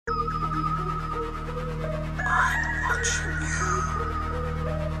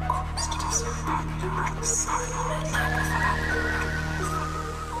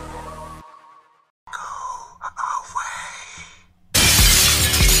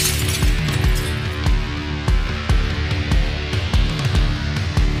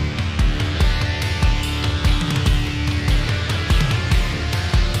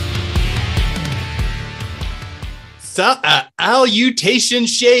Salutation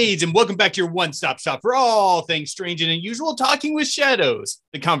shades, and welcome back to your one-stop shop for all things strange and unusual, talking with shadows.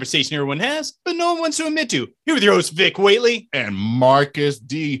 The conversation everyone has, but no one wants to admit to. Here with your host, Vic Waitley. And Marcus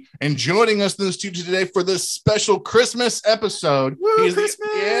D. And joining us in the studio today for this special Christmas episode.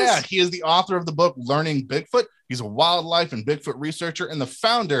 Christmas! He is the author of the book, Learning Bigfoot. He's a wildlife and Bigfoot researcher and the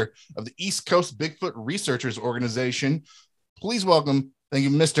founder of the East Coast Bigfoot Researchers Organization. Please welcome, thank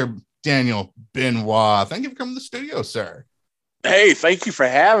you, Mr. Daniel Benoit. Thank you for coming to the studio, sir. Hey, thank you for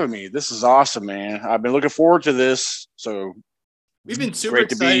having me. This is awesome, man. I've been looking forward to this. So we've been super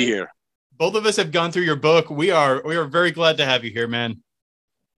great excited to be here. Both of us have gone through your book. We are very glad to have you here, man.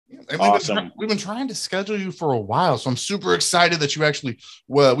 Awesome. We've been trying to schedule you for a while, so I'm super excited that you actually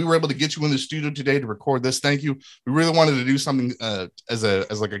we were able to get you in the studio today to record this. Thank you. We really wanted to do something as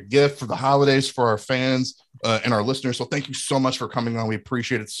like a gift for the holidays for our fans and our listeners. So thank you so much for coming on. We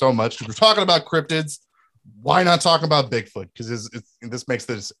appreciate it so much. We're talking about cryptids. Why not talk about Bigfoot? Because this makes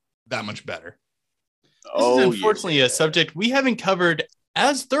this that much better. This is unfortunately a subject we haven't covered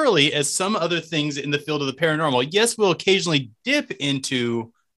as thoroughly as some other things in the field of the paranormal. Yes, we'll occasionally dip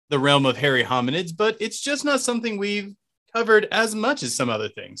into the realm of hairy hominids, but it's just not something we've covered as much as some other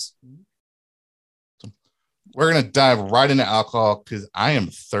things. We're going to dive right into alcohol because I am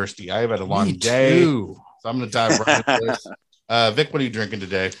thirsty. I have had a long day, so I'm going to dive right into this. Vic, what are you drinking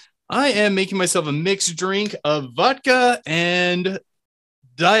today? I am making myself a mixed drink of vodka and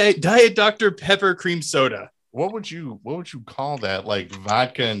Diet Dr. Pepper cream soda. What would you call that? Like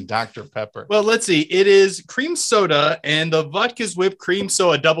vodka and Dr. Pepper? Well, let's see. It is cream soda, and the vodka's whipped cream,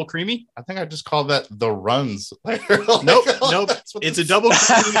 so a double creamy. I think I just called that the runs. Nope. It's a double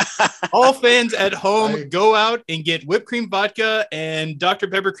creamy. All fans at home, go out and get whipped cream vodka and Dr.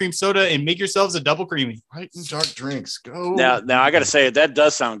 Pepper cream soda and make yourselves a double creamy. Light and dark drinks. Go. Now I got to say, that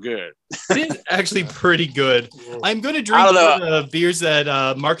does sound good. It is actually pretty good. I'm going to drink the beers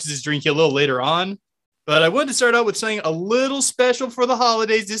that Marcus is drinking a little later on. But I wanted to start out with something a little special for the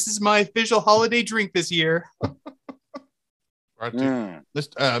holidays. This is my official holiday drink this year.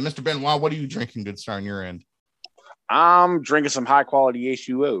 Mr. Benoit, what are you drinking, good sir, on your end? I'm drinking some high quality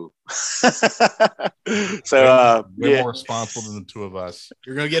H2O. We're more responsible than the two of us.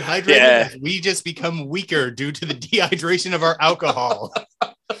 You're going to get hydrated. Yeah. We just become weaker due to the dehydration of our alcohol.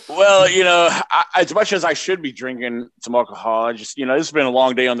 Well, as much as I should be drinking some alcohol, I just, this has been a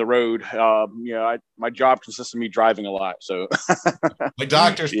long day on the road. My job consists of me driving a lot. So my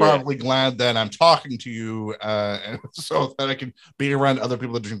doctor's probably glad that I'm talking to you, so that I can be around other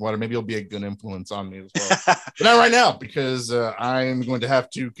people that drink water. Maybe it'll be a good influence on me as well. But not right now, because I'm going to have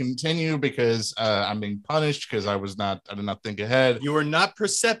to continue because I'm being punished because I did not think ahead. You were not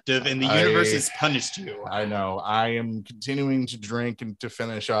perceptive, and the universe has punished you. I know. I am continuing to drink and to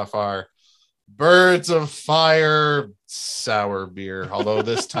finish off our Birds of Fire sour beer. Although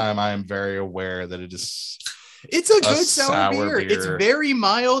this time I am very aware that it's a good sour beer. It's very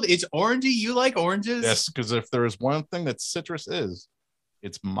mild. It's orangey. You like oranges? Yes, because if there is one thing that citrus is,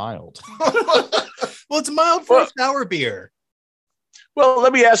 it's mild. Well, it's mild for a sour beer. Well,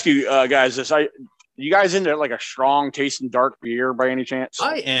 let me ask you guys this. You guys into like a strong tasting dark beer by any chance?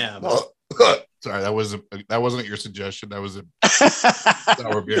 I am. Sorry, that wasn't your suggestion. That was a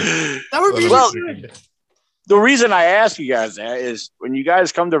sour beer. Sour beer. Well, the reason I ask you guys that is when you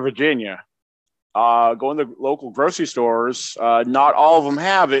guys come to Virginia, go in the local grocery stores. Not all of them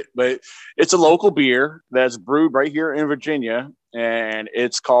have it, but it's a local beer that's brewed right here in Virginia, and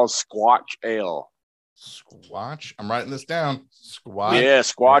it's called Squatch Ale. Squatch? I'm writing this down. Squatch. Yeah,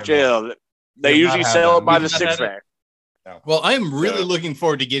 Squatch Ale. They usually sell it by the 6-pack. No. Well, I am really looking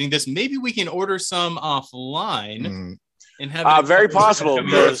forward to getting this. Maybe we can order some offline and have it. Very possible.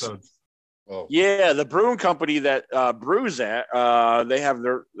 Because, the brewing company that brews that,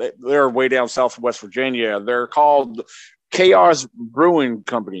 they're way down south of West Virginia. They're called Chaos Brewing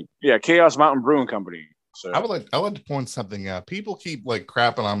Company. Yeah, Chaos Mountain Brewing Company. So I would like to point something out. People keep like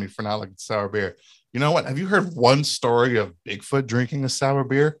crapping on me for not liking sour beer. You know what? Have you heard one story of Bigfoot drinking a sour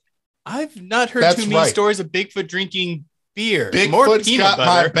beer? I've not heard too many stories of Bigfoot drinking beer. Bigfoot's got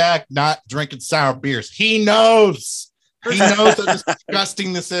my back not drinking sour beers. He knows. He knows how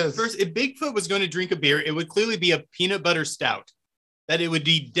disgusting this is. First, if Bigfoot was going to drink a beer, it would clearly be a peanut butter stout. that it would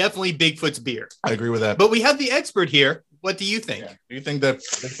be definitely Bigfoot's beer. I agree with that. But we have the expert here. What do you think? Yeah. Do you think that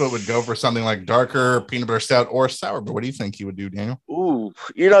Bigfoot would go for something like darker peanut butter stout or sour? But what do you think he would do, Daniel? Ooh,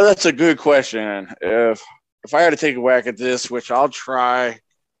 that's a good question. If I had to take a whack at this, which I'll try.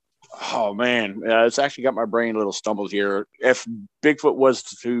 Oh man, it's actually got my brain a little stumbled here. If Bigfoot was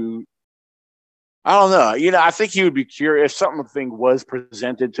to, I don't know. I think he would be curious if something was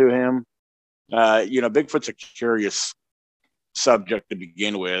presented to him. Bigfoot's a curious subject to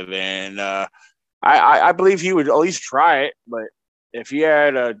begin with, and I believe he would at least try it. But if he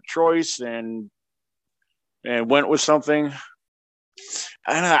had a choice and went with something,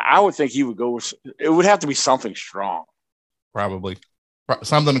 I would think he would go with. It would have to be something strong. Probably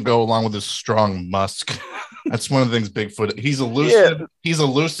something to go along with his strong musk. That's one of the things Bigfoot. He's elusive. Yeah. He's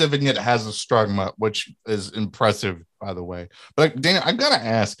elusive and yet has a strong musk, which is impressive, by the way. But Daniel, I've got to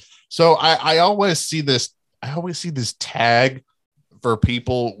ask. So I always see this. I always see this tag for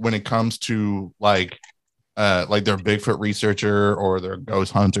people when it comes to like they're Bigfoot researcher or they're a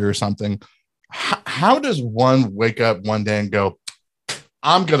ghost hunter or something. How does one wake up one day and go,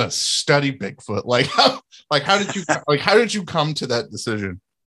 I'm gonna study Bigfoot? How did you come to that decision?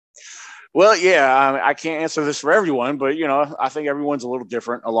 Well, yeah, I can't answer this for everyone, but I think everyone's a little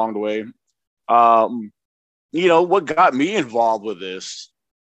different along the way. What got me involved with this,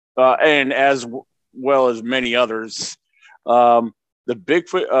 and as well as many others, the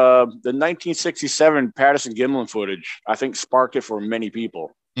Bigfoot, the 1967 Patterson-Gimlin footage, I think sparked it for many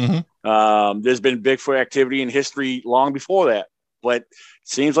people. Mm-hmm. There's been Bigfoot activity in history long before that, but it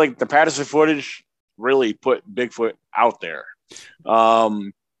seems like the Patterson footage really put Bigfoot out there.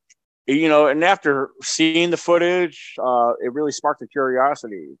 And after seeing the footage, it really sparked a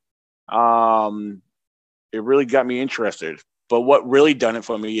curiosity. It really got me interested. But what really done it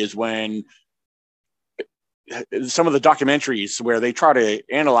for me is when some of the documentaries where they try to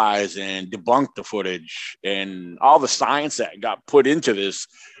analyze and debunk the footage and all the science that got put into this,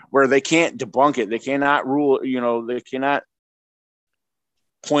 where they can't debunk it. They cannot rule, they cannot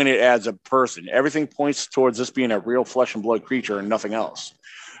point it as a person. Everything points towards this being a real flesh and blood creature and nothing else.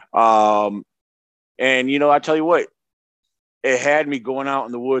 I tell you what, it had me going out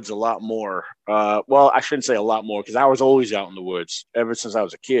in the woods a lot more. Well, I shouldn't say a lot more because I was always out in the woods ever since I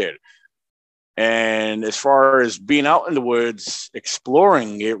was a kid. And as far as being out in the woods,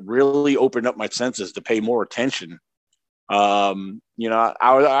 exploring, it really opened up my senses to pay more attention.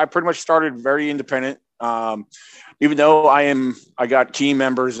 I pretty much started very independent. Even though I got team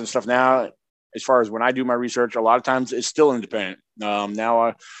members and stuff now, as far as when I do my research, a lot of times it's still independent. Now,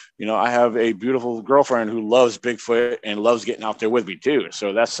 I have a beautiful girlfriend who loves Bigfoot and loves getting out there with me too.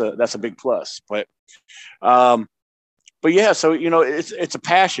 So that's a big plus. But yeah, so, it's a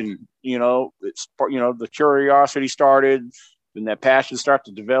passion, it's, the curiosity started, and that passion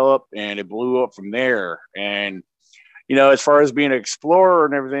started to develop and it blew up from there. And, as far as being an explorer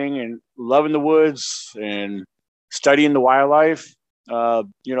and everything and loving the woods and studying the wildlife,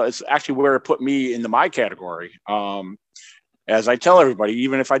 it's actually where it put me into my category. As I tell everybody,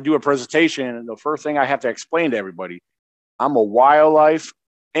 even if I do a presentation, the first thing I have to explain to everybody, I'm a wildlife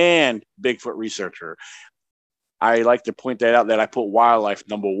and Bigfoot researcher. I like to point that out, that I put wildlife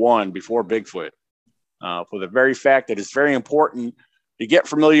number one before Bigfoot, for the very fact that it's very important to get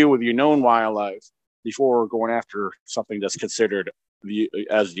familiar with your known wildlife before going after something that's considered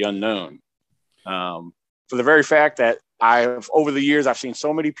as the unknown. For the very fact that over the years, I've seen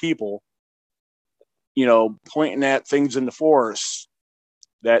so many people, pointing at things in the forest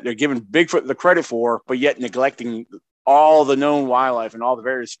that they're giving Bigfoot the credit for, but yet neglecting all the known wildlife and all the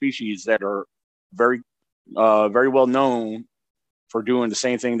various species that are very, very well known for doing the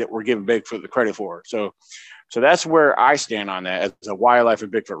same thing that we're giving Bigfoot the credit for. So that's where I stand on that as a wildlife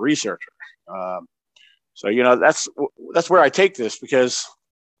and Bigfoot researcher. That's where I take this because,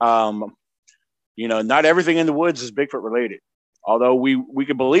 not everything in the woods is Bigfoot related, although we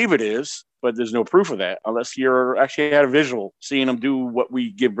can believe it is, but there's no proof of that unless you're actually had a visual seeing them do what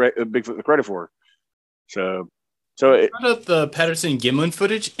we give Bigfoot the credit for. So brought up the Patterson-Gimlin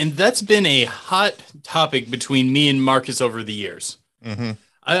footage, and that's been a hot topic between me and Marcus over the years. Mm-hmm.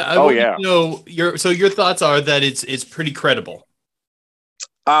 I want to know your thoughts are that it's pretty credible.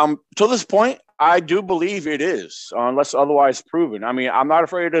 To this point, I do believe it is, unless otherwise proven. I mean, I'm not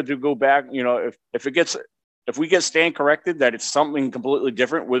afraid to go back. If we get stand corrected that it's something completely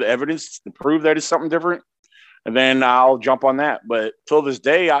different with evidence to prove that it's something different, and then I'll jump on that. But till this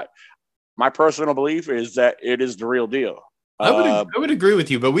day, my personal belief is that it is the real deal. I would agree with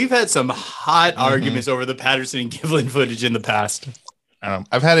you, but we've had some hot arguments over the Patterson and Gimlin footage in the past.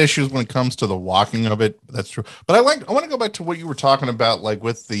 I've had issues when it comes to the walking of it. That's true. But I want to go back to what you were talking about, like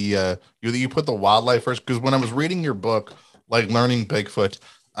with the you put the wildlife first. Because when I was reading your book, like Learning Bigfoot,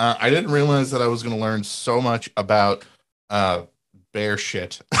 I didn't realize that I was going to learn so much about bear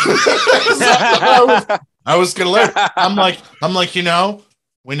shit. I was going to learn. I'm like,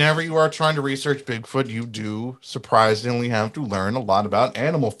 whenever you are trying to research Bigfoot, you do surprisingly have to learn a lot about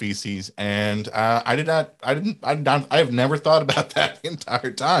animal feces, and I have never thought about that the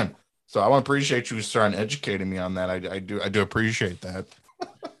entire time. So I want to appreciate you starting educating me on that. I do appreciate that.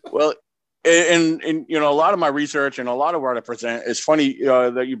 Well, and a lot of my research and a lot of what I present is funny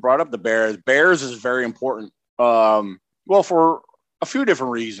that you brought up the bears. Bears is very important. Well, for a few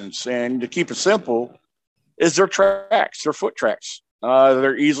different reasons, and to keep it simple, is their tracks, their foot tracks.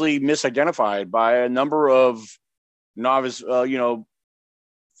 They're easily misidentified by a number of novice,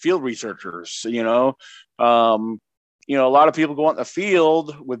 field researchers. A lot of people go out in the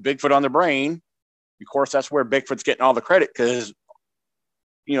field with Bigfoot on their brain. Of course, that's where Bigfoot's getting all the credit because,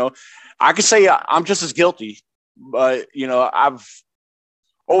 I could say I'm just as guilty, but I've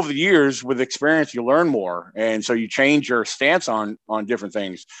over the years with experience, you learn more, and so you change your stance on different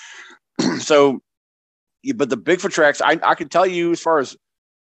things. So. But the Bigfoot tracks, I can tell you as far as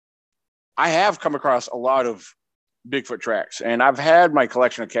I have come across a lot of Bigfoot tracks, and I've had my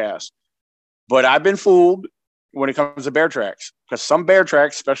collection of casts, but I've been fooled when it comes to bear tracks because some bear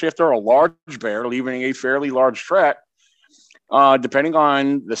tracks, especially if they're a large bear, leaving a fairly large track, depending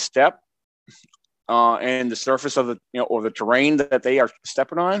on the step and the surface of or the terrain that they are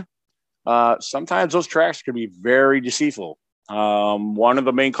stepping on, sometimes those tracks can be very deceitful. One of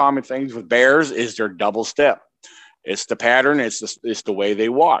the main common things with bears is their double step. It's the pattern. It's the way they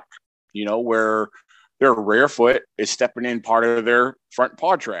walk, where their rear foot is stepping in part of their front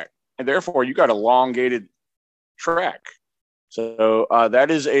paw track. And therefore you got an elongated track. So,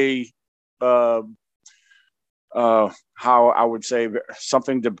 that is how I would say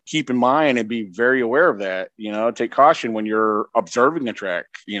something to keep in mind and be very aware of that, take caution when you're observing a track,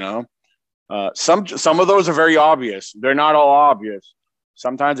 Some of those are very obvious. They're not all obvious.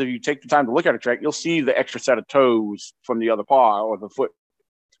 Sometimes if you take the time to look at a track, you'll see the extra set of toes from the other paw or the foot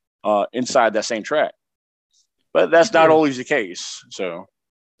inside that same track. But that's not always the case.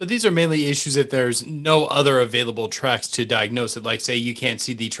 But these are mainly issues if there's no other available tracks to diagnose it. Like, say, you can't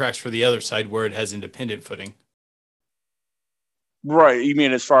see the tracks for the other side where it has independent footing. Right. You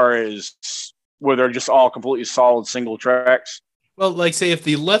mean as far as where they're just all completely solid single tracks? Well, like say if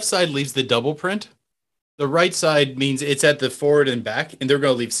the left side leaves the double print, the right side means it's at the forward and back, and they're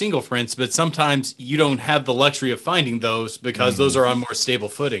going to leave single prints. But sometimes you don't have the luxury of finding those because those are on more stable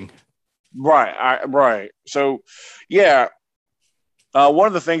footing. Right. Right. So, yeah. One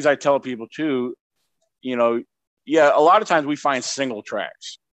of the things I tell people too, a lot of times we find single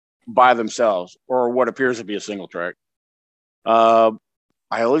tracks by themselves or what appears to be a single track. I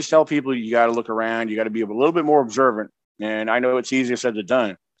always tell people you got to look around. You got to be a little bit more observant. And I know it's easier said than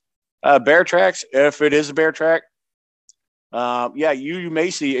done. Bear tracks, if it is a bear track, you may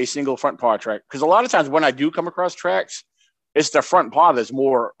see a single front paw track. Because a lot of times when I do come across tracks, it's the front paw that's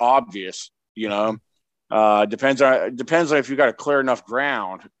more obvious, Depends on if you got a clear enough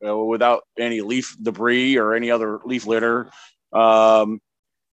ground without any leaf debris or any other leaf litter.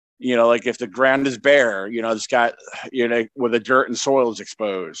 Like if the ground is bare, it's got, where the dirt and soil is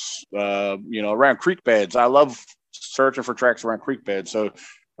exposed, around creek beds. I love searching for tracks around creek beds. So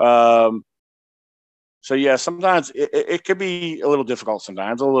yeah, sometimes it could be a little difficult,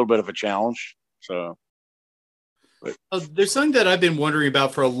 sometimes a little bit of a challenge. So there's something that I've been wondering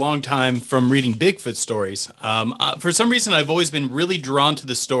about for a long time from reading Bigfoot stories. For some reason, I've always been really drawn to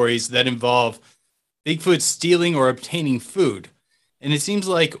the stories that involve Bigfoot stealing or obtaining food. And it seems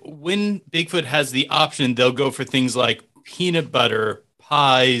like when Bigfoot has the option, they'll go for things like peanut butter,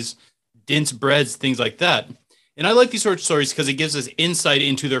 pies, dense breads, things like that. And I like these sort of stories because it gives us insight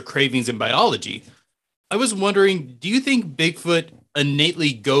into their cravings and biology. I was wondering, do you think Bigfoot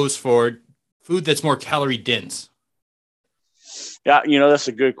innately goes for food that's more calorie dense? Yeah, that's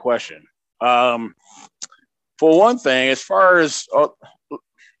a good question. For one thing, as far as,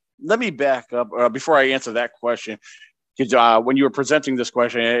 let me back up before I answer that question. Because when you were presenting this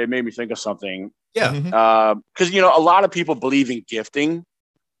question, it made me think of something. Yeah. Because, a lot of people believe in gifting,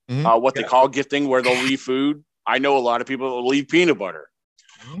 what they call gifting, where they'll leave food. I know a lot of people will leave peanut butter.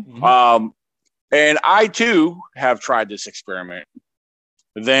 Mm-hmm. And I, too, have tried this experiment.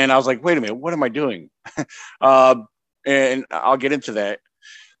 Then I was like, wait a minute, what am I doing? And I'll get into that.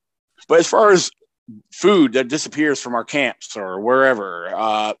 But as far as food that disappears from our camps or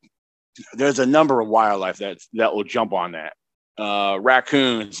wherever, there's a number of wildlife that will jump on that.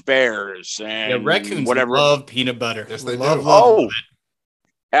 raccoons, bears, and raccoons whatever. Love peanut butter. Yes, they love, do. love it.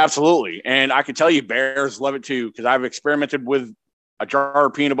 Absolutely. And I can tell you bears love it too, because I've experimented with a jar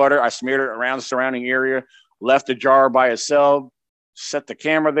of peanut butter. I smeared it around the surrounding area, left the jar by itself, set the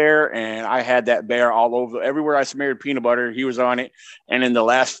camera there, and I had that bear all over. Everywhere I smeared peanut butter, he was on it. And in the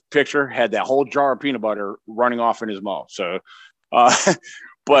last picture, had that whole jar of peanut butter running off in his mouth. So,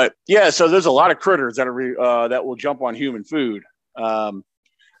 but yeah, so there's a lot of critters that are that will jump on human food.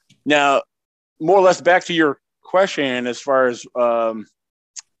 Now, more or less back to your question, as far as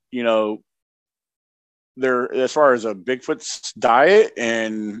there, as far as a Bigfoot's diet,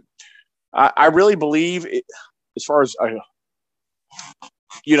 and I really believe it, as far as a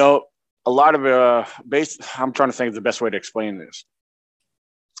lot of I'm trying to think of the best way to explain this.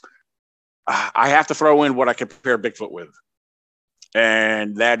 I have to throw in what I compare Bigfoot with,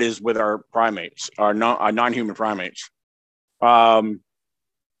 and that is with our primates, our non-human primates. When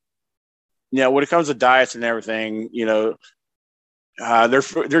it comes to diets and everything,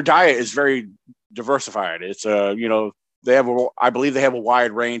 their diet is very diversified. It's I believe they have a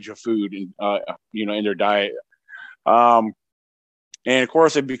wide range of food in their diet. And of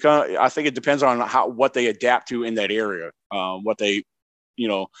course I think it depends on what they adapt to in that area, what they,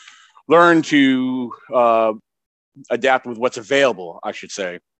 learn to adapt with what's available, I should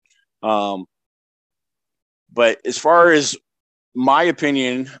say. But as far as my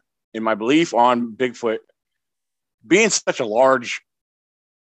opinion and my belief on Bigfoot being such a large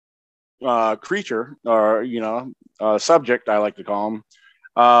creature, or subject, I like to call them,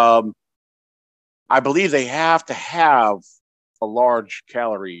 I believe they have to have a large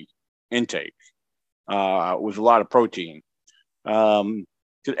calorie intake with a lot of protein.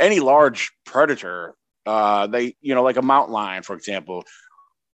 Because any large predator, they like a mountain lion, for example,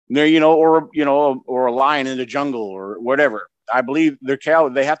 or a lion in the jungle or whatever. I believe they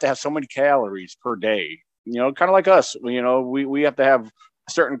have to have so many calories per day. Kind of like us. We have to have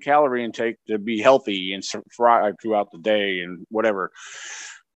a certain calorie intake to be healthy and thrive throughout the day and whatever.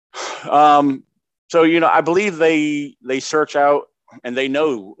 So I believe they search out, and they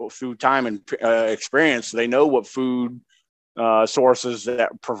know through time and experience, they know what food sources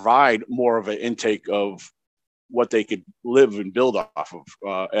that provide more of an intake of what they could live and build off of.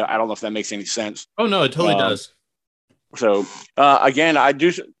 I don't know if that makes any sense. Oh no, it totally does. So again, I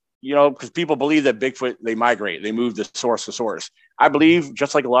do, because people believe that Bigfoot, they migrate, they move the source to source. I believe,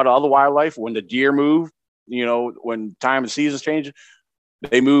 just like a lot of other wildlife, when the deer move, when time and seasons change,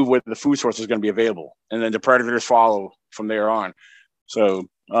 they move where the food source is going to be available, and then the predators follow from there on. So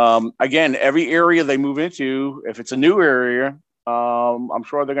again, every area they move into, if it's a new area, I'm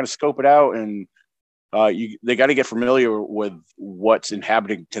sure they're going to scope it out, and they got to get familiar with what's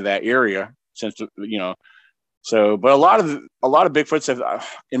inhabiting to that area, since So, but a lot of Bigfoots have,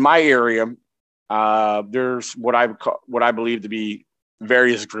 in my area, there's what I believe to be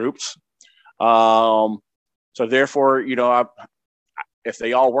various groups. So therefore, if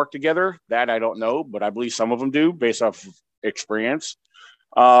they all work together, that I don't know, but I believe some of them do based off of experience.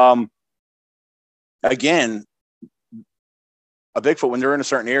 Again, a Bigfoot, when they're in a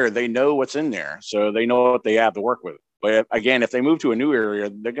certain area, they know what's in there, so they know what they have to work with. But again, if they move to a new area,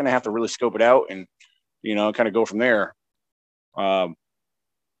 they're going to have to really scope it out and kind of go from there.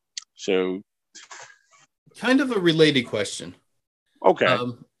 So, kind of a related question. Okay.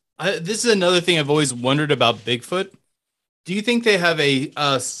 This is another thing I've always wondered about Bigfoot. Do you think they have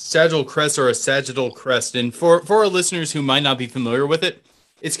a sagittal crest or a sagittal crest? And for our listeners who might not be familiar with it,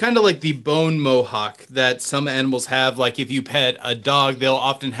 it's kind of like the bone mohawk that some animals have. Like if you pet a dog, they'll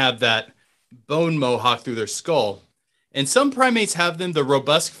often have that bone mohawk through their skull. And some primates have them. The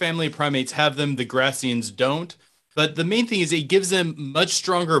robust family of primates have them. The Grassians don't. But the main thing is it gives them much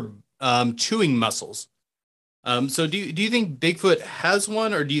stronger chewing muscles. So do you think Bigfoot has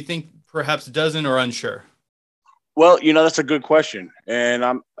one, or do you think perhaps doesn't, or unsure? Well, that's a good question, and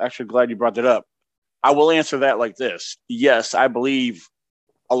I'm actually glad you brought that up. I will answer that like this. Yes, I believe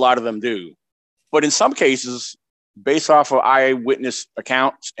a lot of them do. But in some cases, based off of eyewitness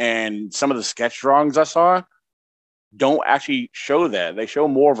accounts and some of the sketch drawings I saw, don't actually show that. They show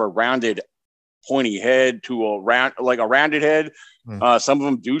more of a rounded, pointy head to a rounded head. Some of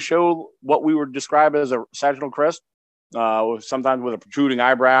them do show what we would describe as a sagittal crest, sometimes with a protruding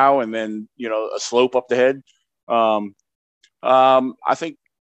eyebrow and then a slope up the head. I think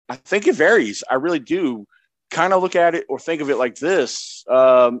it varies. I really do kind of look at it or think of it like this: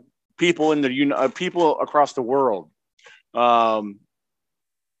 people in the people across the world, different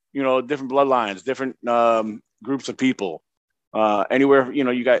bloodlines, different groups of people. Anywhere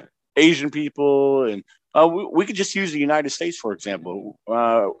you got Asian people and We could just use the United States, for example.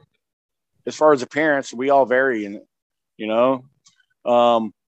 As far as appearance, we all vary, and you know,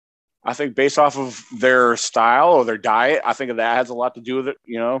 I think based off of their style or their diet, I think that has a lot to do with it.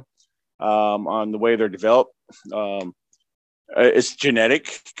 On the way they're developed. It's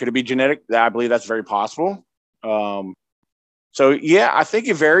genetic. Could it be genetic? I believe that's very possible. So yeah, I think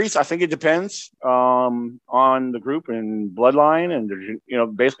it varies. I think it depends on the group and bloodline,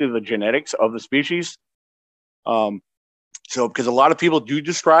 and basically the genetics of the species. So because a lot of people do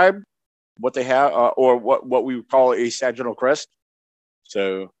describe what they have, or what we call a sagittal crest.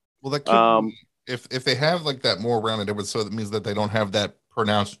 So well, that could be, if they have like that more rounded edge, so that means that they don't have that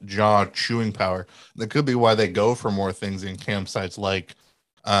pronounced jaw chewing power. That could be why they go for more things in campsites like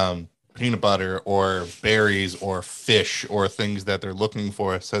peanut butter or berries or fish or things that they're looking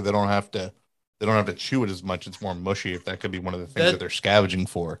for, so they don't have to chew it as much. It's more mushy, if that could be one of the things that they're scavenging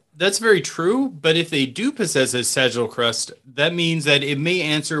for. That's very true, but if they do possess a sagittal crest, that means that it may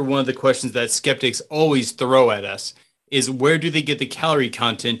answer one of the questions that skeptics always throw at us, is where do they get the calorie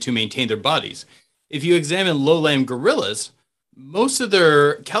content to maintain their bodies? If you examine lowland gorillas, most of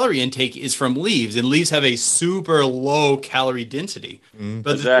their calorie intake is from leaves, and leaves have a super low calorie density.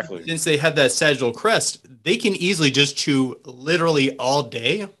 But exactly, since they have that sagittal crest, they can easily just chew literally all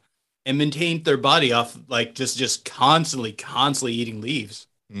day and maintain their body off like just constantly eating leaves.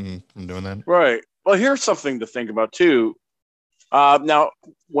 I'm doing that. Right. Well, here's something to think about too. Now,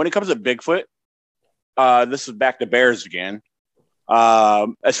 when it comes to Bigfoot, this is back to bears again.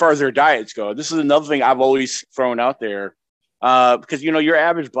 As far as their diets go, this is another thing I've always thrown out there. Because your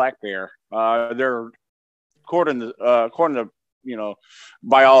average black bear, they're according to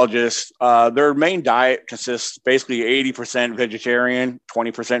biologists, their main diet consists basically 80% vegetarian,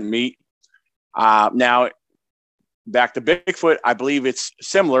 20% meat. Now, back to Bigfoot, I believe it's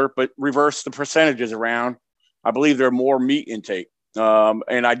similar, but reverse the percentages around. I believe they're more meat intake,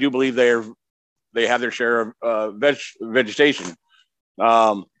 and I do believe they have their share of vegetation.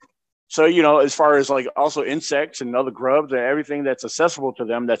 So, as far as like also insects and other grubs and everything that's accessible to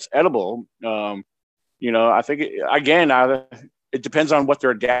them, that's edible, I think it depends on what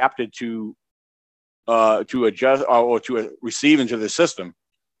they're adapted to adjust or to receive into the system.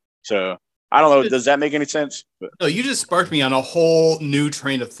 So I don't know. Does that make any sense? No, you just sparked me on a whole new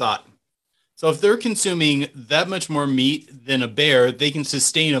train of thought. So if they're consuming that much more meat than a bear, they can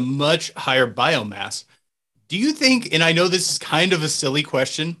sustain a much higher biomass. Do you think, and I know this is kind of a silly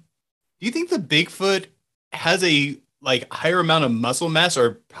question, do you think the Bigfoot has a higher amount of muscle mass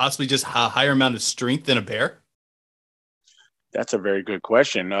or possibly just a higher amount of strength than a bear? That's a very good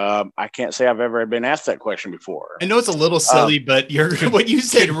question. I can't say I've ever been asked that question before. I know it's a little silly, but what you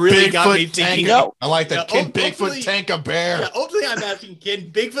said really got me thinking. I like that. Can Bigfoot tank a bear? Yeah, ultimately, I'm asking,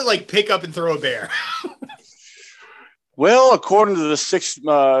 can Bigfoot pick up and throw a bear? Well, according to the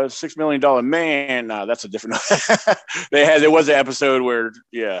 $6 million man, that's a different. There was an episode where,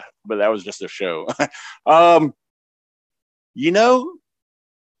 yeah, but that was just a show.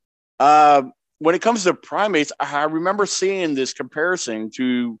 When it comes to primates, I remember seeing this comparison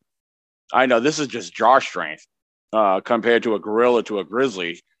to. I know this is just jaw strength compared to a gorilla to a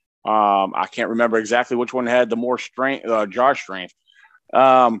grizzly. I can't remember exactly which one had the more strength, jaw strength.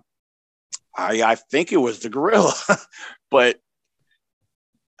 I think it was the gorilla, but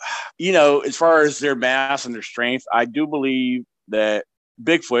as far as their mass and their strength, I do believe that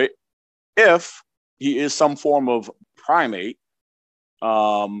Bigfoot, if he is some form of primate,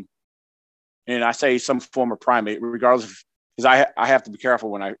 and I say some form of primate, regardless of, because I have to be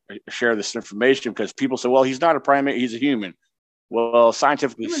careful when I share this information, because people say, well, he's not a primate, he's a human. Well,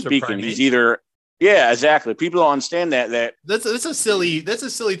 scientifically speaking, he's either. Yeah, exactly. People don't understand that. That's a silly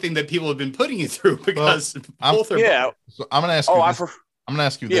thing that people have been putting you through, because both are. Yeah. So I'm gonna ask you. I'm gonna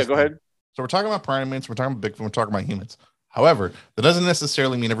ask you this. Yeah, go ahead. So we're talking about primates, we're talking about Bigfoot, we're talking about humans. However, that doesn't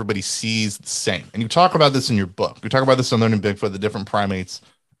necessarily mean everybody sees the same. And you talk about this in your book. You talk about this on Learning Bigfoot, the different primates,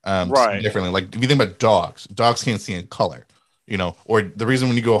 right? Differently. Like if you think about dogs can't see in color. Or the reason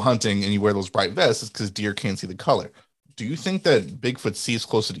when you go hunting and you wear those bright vests is because deer can't see the color. Do you think that Bigfoot sees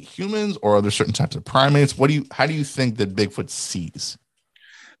closer to humans, or are there certain types of primates? How do you think that Bigfoot sees?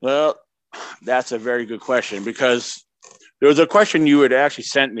 Well, that's a very good question, because there was a question you had actually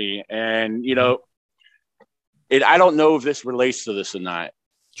sent me, and I don't know if this relates to this or not.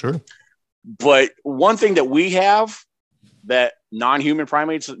 Sure. But one thing that we have that non-human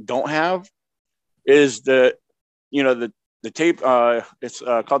primates don't have is the tape. It's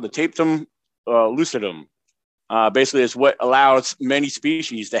called the tapetum lucidum. Basically, it's what allows many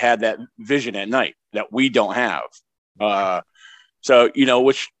species to have that vision at night that we don't have. So,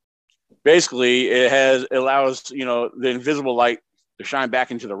 which basically it allows the invisible light to shine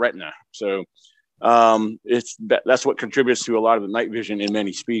back into the retina. So that's what contributes to a lot of the night vision in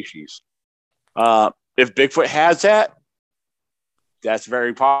many species. If Bigfoot has that, that's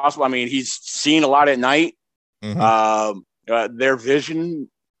very possible. I mean, he's seen a lot at night. Their vision,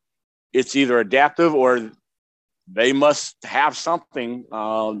 it's either adaptive or they must have something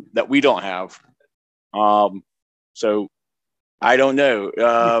that we don't have. So I don't know.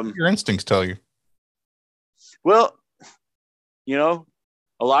 Your instincts tell you. Well, a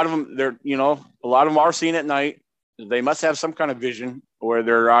lot of them are seen at night. They must have some kind of vision where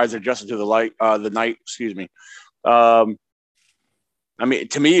their eyes are adjusted to the night. Excuse me. I mean,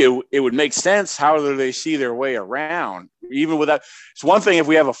 to me, it would make sense. How do they see their way around? Even without, it's one thing if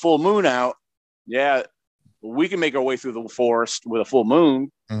we have a full moon out, yeah, we can make our way through the forest with a full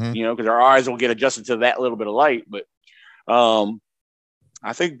moon, because our eyes will get adjusted to that little bit of light. But I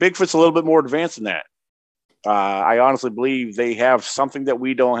think Bigfoot's a little bit more advanced than that. I honestly believe they have something that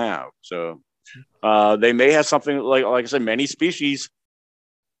we don't have. So they may have something like I said, many species,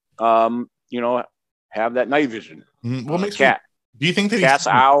 have that night vision. What makes cat? Do you think that cats,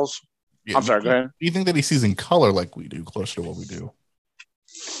 owls? Yeah, I'm sorry. Go ahead. Do you think that he sees in color like we do, closer to what we do?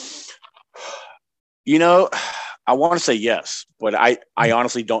 I want to say yes, but I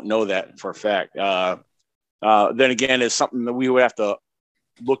honestly don't know that for a fact. Then again, it's something that we would have to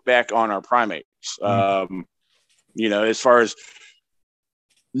look back on our primates. As far as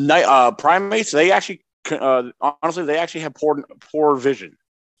primates, they actually honestly have poor vision.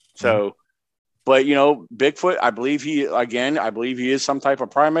 So, but Bigfoot, I believe he is some type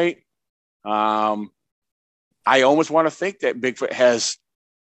of primate. I almost want to think that Bigfoot has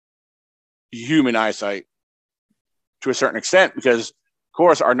human eyesight to a certain extent, because of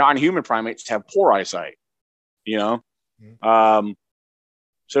course our non-human primates have poor eyesight. So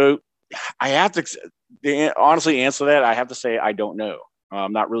I have to honestly answer that. I have to say I don't know.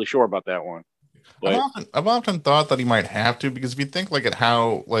 I'm not really sure about that one. But I've often thought that he might have to, because if you think at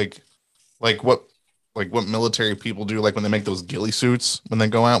how what military people do, when they make those ghillie suits when they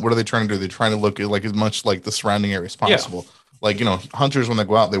go out, what are they trying to do? They're trying to look as much like the surrounding area as possible. Yeah. Hunters, when they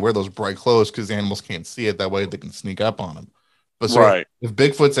go out, they wear those bright clothes because the animals can't see it. That way they can sneak up on them. But if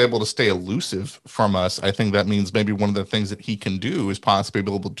Bigfoot's able to stay elusive from us, I think that means maybe one of the things that he can do is possibly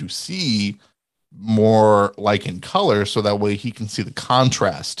be able to see more in color, so that way he can see the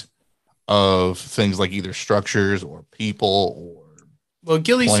contrast of things like either structures or people or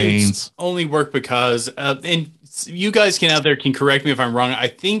ghillie suits only work because and you guys can correct me if I'm wrong. I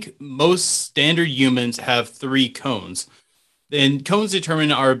think most standard humans have 3 cones, and cones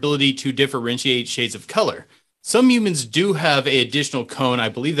determine our ability to differentiate shades of color. Some humans do have an additional cone. I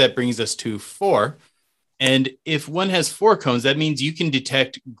believe that brings us to 4. And if one has 4 cones, that means you can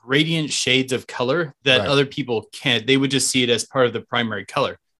detect gradient shades of color that other people can't. They would just see it as part of the primary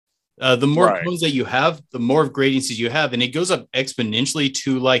color. The more cones that you have, the more gradients you have. And it goes up exponentially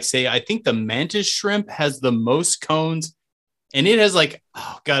to I think the mantis shrimp has the most cones. And it has I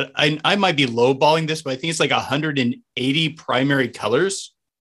might be lowballing this, but I think it's 180 primary colors.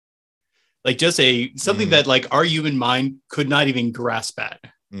 Just something that our human mind could not even grasp at.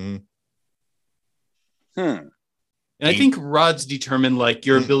 And I think rods determine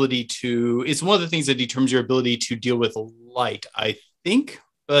your ability to, it's one of the things that determines your ability to deal with light, I think,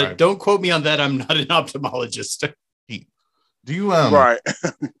 but don't quote me on that. I'm not an ophthalmologist. Do you,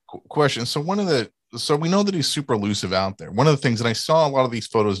 question. So we know that he's super elusive out there. One of the things, and I saw a lot of these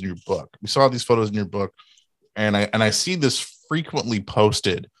photos in your book. We saw these photos in your book, and I see this frequently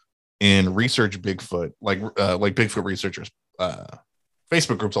posted in Research Bigfoot, like Bigfoot researchers,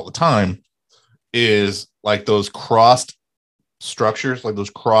 Facebook groups all the time, is those crossed structures, those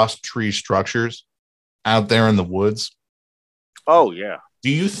cross tree structures out there in the woods. Oh yeah. Do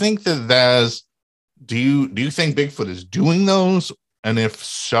you think that do you think Bigfoot is doing those? And if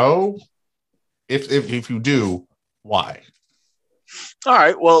so, if you do, why? All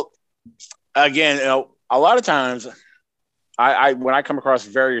right. Well, again, a lot of times I when I come across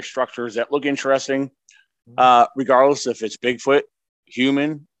various structures that look interesting, regardless if it's Bigfoot,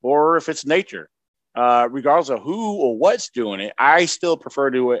 human, or if it's nature, regardless of who or what's doing it, I still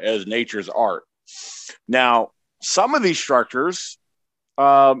prefer to do it as nature's art. Now, some of these structures,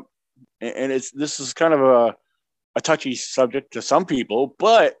 and this is kind of a touchy subject to some people,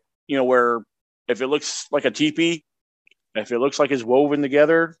 but where if it looks like a teepee, if it looks like it's woven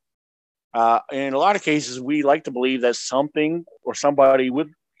together, in a lot of cases, we like to believe that something or somebody with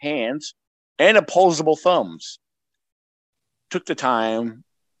hands and opposable thumbs took the time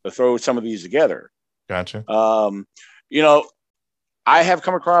to throw some of these together. Gotcha. I have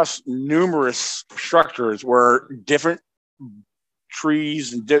come across numerous structures where different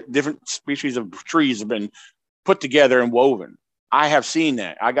trees and different species of trees have been put together and woven. I have seen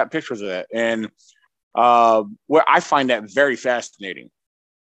that. I got pictures of that. And where I find that very fascinating.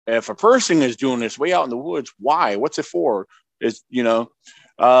 If a person is doing this way out in the woods, why? What's it for? Is,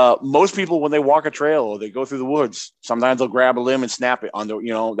 most people, when they walk a trail or they go through the woods, sometimes they'll grab a limb and snap it on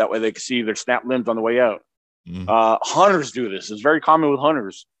the, that way they can see their snap limbs on the way out. Hunters do this. It's very common with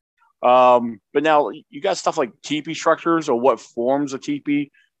hunters. But now you got stuff like teepee structures or what forms a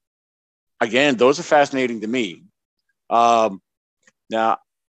teepee. Again, those are fascinating to me. Now,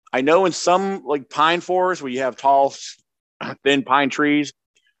 I know in some like pine forests where you have tall, thin pine trees,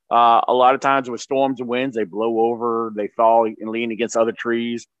 a lot of times with storms and winds, they blow over, they fall and lean against other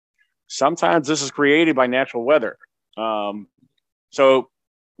trees. Sometimes this is created by natural weather. So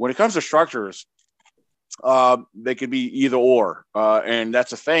when it comes to structures, they could be either or. And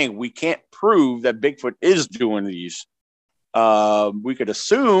that's the thing. We can't prove that Bigfoot is doing these. We could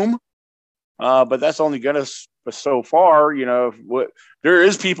assume, but that's only going to so far. There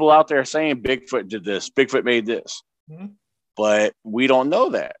is people out there saying Bigfoot did this, Bigfoot made this, but we don't know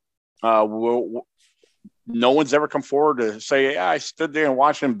that. No one's ever come forward to say, yeah, I stood there and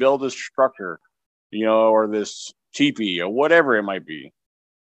watched him build this structure, or this teepee or whatever it might be.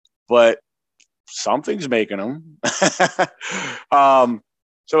 But something's making them.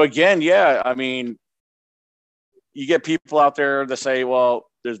 So again, yeah, I mean, you get people out there that say, well,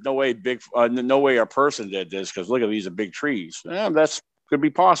 there's no way no way a person did this because look at these are big trees. That's could be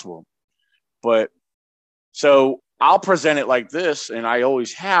possible. But so I'll present it like this, and I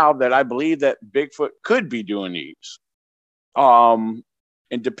always have, that I believe that Bigfoot could be doing these.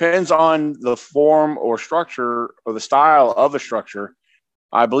 It depends on the form or structure or the style of the structure.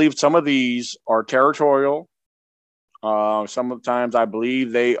 I believe some of these are territorial. Sometimes I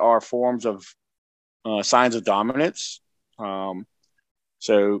believe they are forms of signs of dominance.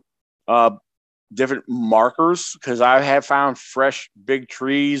 So different markers, because I have found fresh big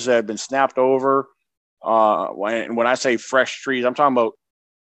trees that have been snapped over. When I say fresh trees, I'm talking about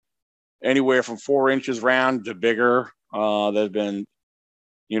anywhere from 4 inches round to bigger. That have been,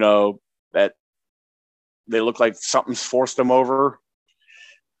 that they look like something's forced them over.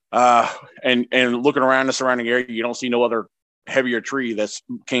 And looking around the surrounding area, you don't see no other heavier tree that's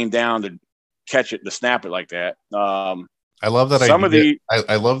came down to catch it, to snap it like that. I love that idea.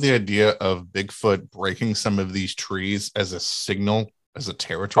 I love the idea of Bigfoot breaking some of these trees as a signal, as a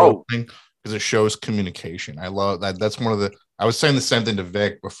territorial thing, because it shows communication. I love that. That's one of the. I was saying the same thing to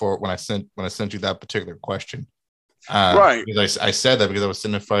Vic before when I sent you that particular question. Right. Because I said that because I was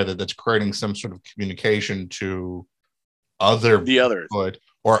signifying that that's creating some sort of communication to others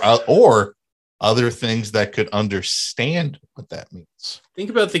or other things that could understand what that means.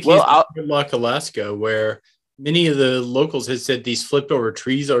 Think about the case of Lock, Alaska, where many of the locals had said these flipped over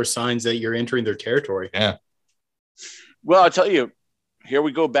trees are signs that you're entering their territory. Yeah. Well, I'll tell you, here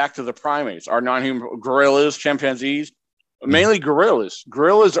we go back to the primates, our non-human gorillas, chimpanzees, mainly gorillas.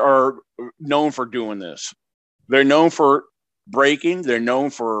 Gorillas are known for doing this. They're known for breaking. They're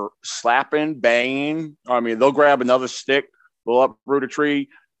known for slapping, banging. I mean, they'll grab another stick, they'll uproot a tree.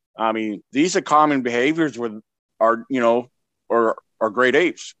 I mean, these are common behaviors with our great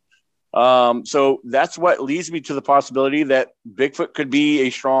apes. So that's what leads me to the possibility that Bigfoot could be a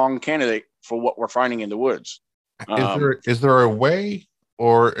strong candidate for what we're finding in the woods. Is there a way,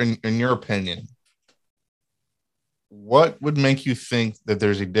 or in your opinion, what would make you think that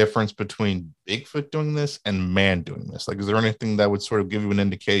there's a difference between Bigfoot doing this and man doing this? Like, is there anything that would sort of give you an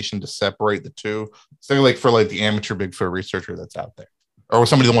indication to separate the two? Say, like for like the amateur Bigfoot researcher that's out there, or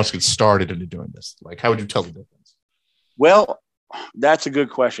somebody that wants to get started into doing this, like how would you tell the difference? Well, that's a good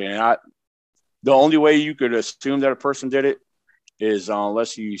question. The only way you could assume that a person did it is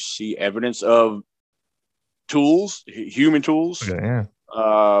unless you see evidence of tools, human tools, yeah.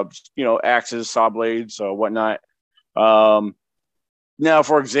 Axes, saw blades, or whatnot. Now,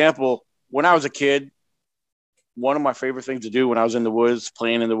 for example, when I was a kid, one of my favorite things to do when I was in the woods,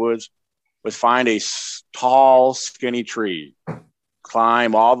 playing in the woods, was find a tall, skinny tree,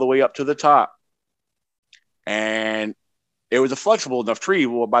 climb all the way up to the top. And it was a flexible enough tree.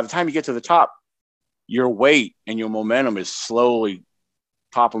 Well, by the time you get to the top, your weight and your momentum is slowly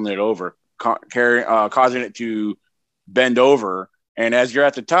toppling it over, causing it to bend over. And as you're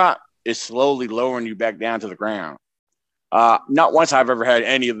at the top, it's slowly lowering you back down to the ground. Not once I've ever had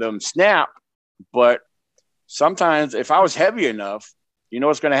any of them snap, but sometimes if I was heavy enough, you know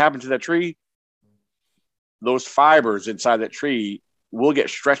what's going to happen to that tree? Those fibers inside that tree will get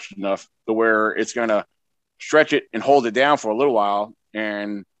stretched enough to where it's going to stretch it and hold it down for a little while.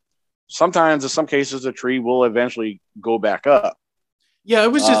 and sometimes, in some cases, the tree will eventually go back up. Yeah, I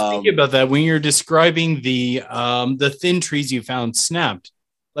was just thinking about that when you're describing the thin trees you found snapped.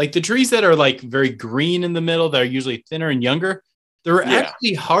 Like the trees that are like very green in the middle, that are usually thinner and younger, they're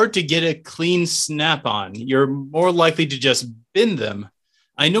actually hard to get a clean snap on. You're more likely to just bend them.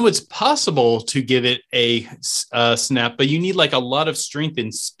 I know it's possible to give it a snap, but you need like a lot of strength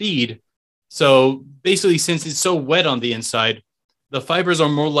and speed. So basically, since it's so wet on the inside, the fibers are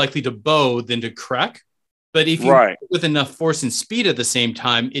more likely to bow than to crack. But if you with enough force and speed at the same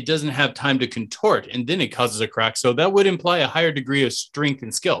time, it doesn't have time to contort, and then it causes a crack. So that would imply a higher degree of strength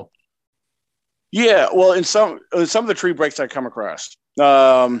and skill. Yeah, well, in some of the tree breaks I come across,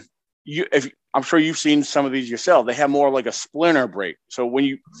 I'm sure you've seen some of these yourself. They have more like a splinter break. So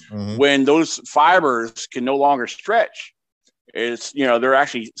when those fibers can no longer stretch, it's they're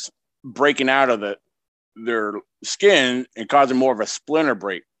actually breaking out of their skin and causing more of a splinter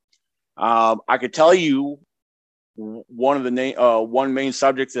break. I could tell you one main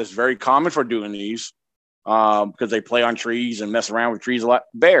subject that's very common for doing these because they play on trees and mess around with trees a lot.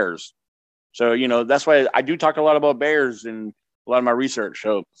 Bears. So that's why I do talk a lot about bears in a lot of my research.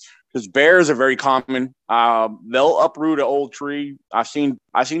 So because bears are very common, they'll uproot an old tree. I've seen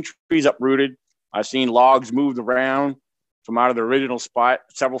trees uprooted. I've seen logs moved around from out of the original spot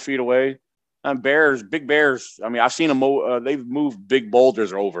several feet away. And big bears. I mean, I've seen them. They've moved big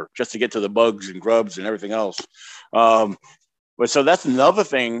boulders over just to get to the bugs and grubs and everything else. But so that's another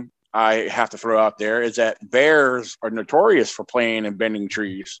thing I have to throw out there is that bears are notorious for playing and bending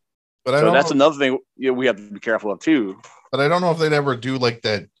trees. But that's another thing we have to be careful of too. But I don't know if they'd ever do like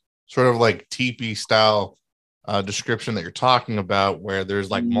that sort of like teepee style description that you're talking about, where there's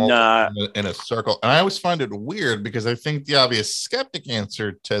like multiple in a circle. And I always find it weird because I think the obvious skeptic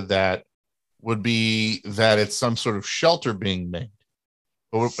answer to that would be that it's some sort of shelter being made.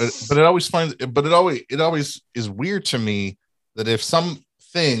 But it always is weird to me that if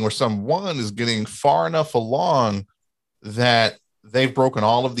something or someone is getting far enough along that they've broken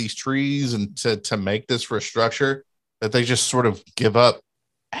all of these trees and to make this for a structure, that they just sort of give up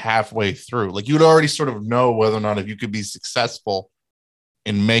halfway through. Like you'd already sort of know whether or not if you could be successful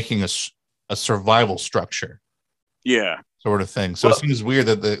in making a survival structure. Yeah. Sort of thing. So it seems weird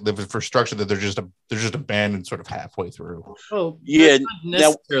that the for structure that they're just abandoned sort of halfway through. Well, yeah, that's not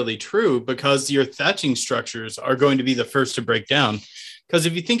necessarily true because your thatching structures are going to be the first to break down. Because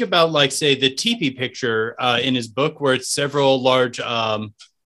if you think about, like, say, the teepee picture in his book, where it's several large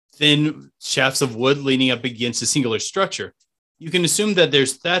thin shafts of wood leaning up against a singular structure, you can assume that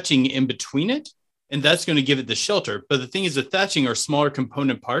there's thatching in between it, and that's going to give it the shelter. But the thing is, the thatching are smaller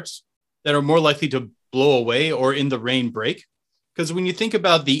component parts that are more likely to blow away or in the rain break. Because when you think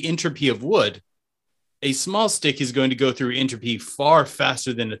about the entropy of wood, a small stick is going to go through entropy far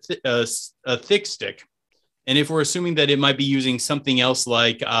faster than a thick stick. And if we're assuming that it might be using something else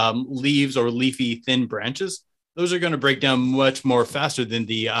like leaves or leafy thin branches, those are going to break down much more faster than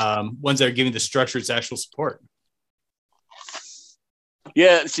the ones that are giving the structure its actual support.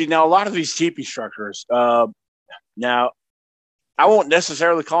 Yeah, see, now a lot of these teepee structures, now I won't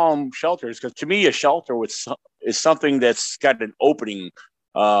necessarily call them shelters because to me, a shelter is something that's got an opening,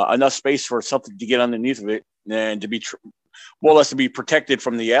 enough space for something to get underneath of it and to be more or less to be protected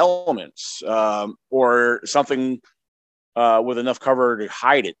from the elements, or something with enough cover to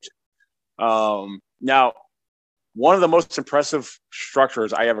hide it. Now, one of the most impressive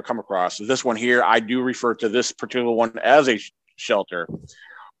structures I ever come across is this one here. I do refer to this particular one as a shelter.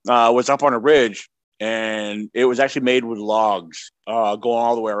 Was up on a ridge. And it was actually made with logs going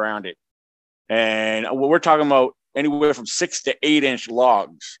all the way around it. And we're talking about anywhere from 6 to 8 inch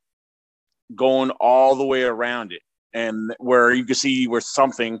logs going all the way around it. And where you can see where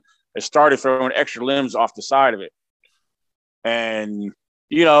something has started throwing extra limbs off the side of it. And,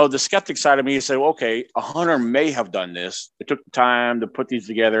 the skeptic side of me said, well, okay, a hunter may have done this. It took the time to put these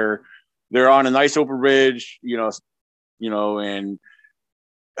together. They're on a nice open ridge, and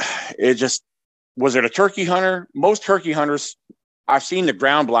it just, was it a turkey hunter? Most turkey hunters, I've seen the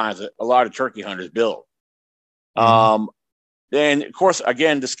ground blinds that a lot of turkey hunters build. And of course,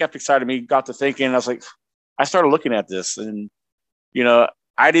 again, the skeptic side of me got to thinking, I started looking at this and,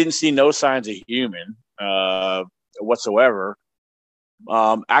 I didn't see no signs of human whatsoever.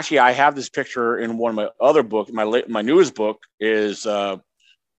 Actually, I have this picture in one of my other books. My newest book is,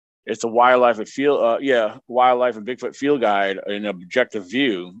 it's a wildlife and Bigfoot field guide, an objective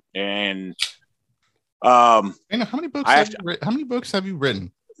view. And, how many books have you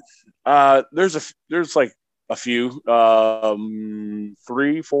written? There's like a few,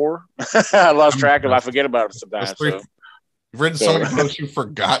 3, 4. I lost track of. I forget about it sometimes. You've written so many books, you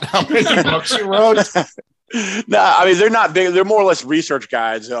forgot how many books you wrote. No, I mean, they're not big. They're more or less research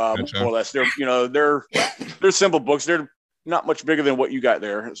guides. Gotcha. More or less, they're simple books. They're not much bigger than what you got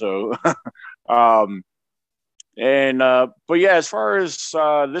there. So, but yeah, as far as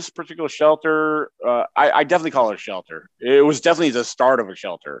this particular shelter, I definitely call it a shelter. It was definitely the start of a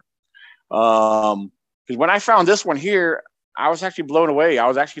shelter. Because when I found this one here, I was actually blown away. I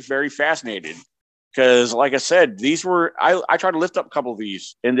was actually very fascinated because, like I said, these were I tried to lift up a couple of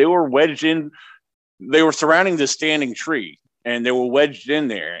these, and they were wedged in. They were surrounding this standing tree, and they were wedged in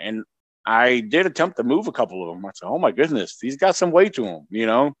there. And I did attempt to move a couple of them. I said, "Oh my goodness, these got some weight to them," you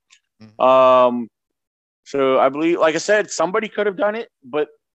know. Mm-hmm. So I believe, like I said, somebody could have done it, but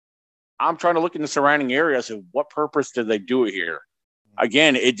I'm trying to look in the surrounding area. I said, what purpose did they do it here?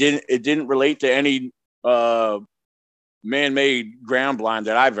 Again, it didn't relate to any man-made ground blind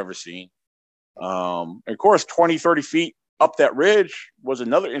that I've ever seen. Of course, 20, 30 feet up that ridge was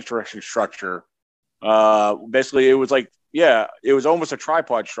another interesting structure. Basically, it was it was almost a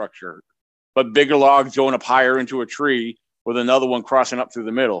tripod structure, but bigger logs going up higher into a tree with another one crossing up through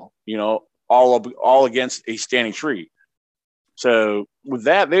the middle, you know, all against a standing tree. So with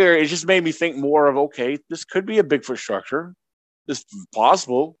that there, it just made me think more of, okay, this could be a Bigfoot structure. This is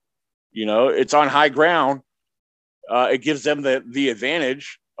possible. You know, it's on high ground. It gives them the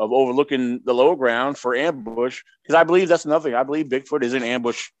advantage of overlooking the low ground for ambush. Because I believe that's another thing. I believe Bigfoot is an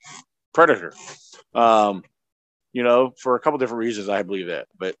ambush predator. You know, for a couple different reasons, I believe that.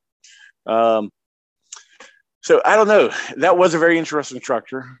 But so I don't know. That was a very interesting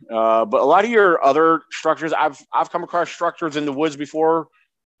structure. But a lot of your other structures, I've come across structures in the woods before,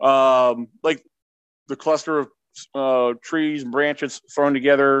 like the cluster of trees and branches thrown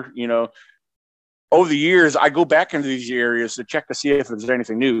together. You know, over the years, I go back into these areas to check to see if there's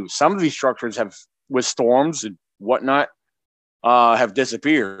anything new. Some of these structures have, with storms and whatnot, have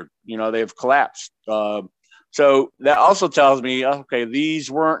disappeared. You know, they've collapsed. So that also tells me, okay, these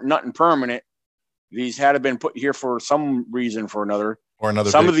weren't nothing permanent. These had to been put here for some reason for another. Or another.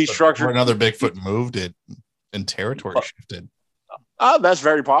 Some of these structures. Or another Bigfoot moved it and territory shifted. That's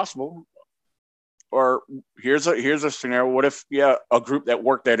very possible. Or here's a scenario. What if a group that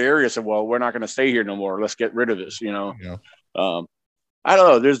worked that area said, well, we're not going to stay here no more. Let's get rid of this, you know. Yeah. I don't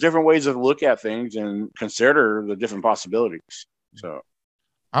know. There's different ways to look at things and consider the different possibilities. So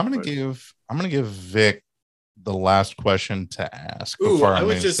I'm gonna give Vic the last question to ask. Ooh, I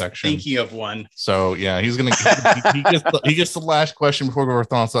was just thinking of one. So yeah, he's gonna he gets the last question before we go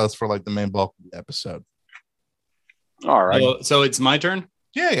thoughts us for like the main bulk of the episode. All right. So it's my turn.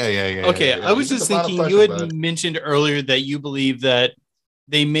 Yeah. Okay, I was just thinking. You had mentioned earlier that you believe that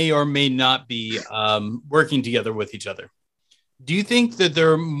they may or may not be working together with each other. Do you think that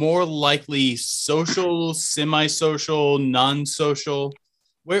they're more likely social, semi-social, non-social?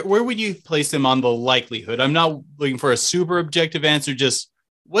 Where would you place them on the likelihood? I'm not looking for a super objective answer. Just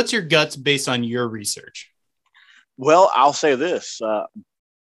what's your guts based on your research? Well, I'll say this.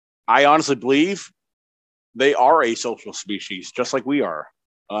 I honestly believe they are a social species, just like we are.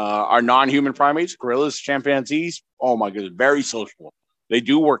 Our non-human primates, gorillas, chimpanzees, oh my goodness, very social. They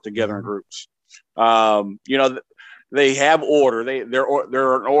do work together in groups. You know, they have order.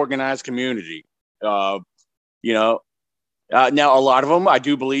 They're an organized community. You know, now a lot of them, I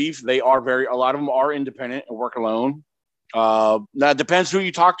do believe a lot of them are independent and work alone. Now it depends who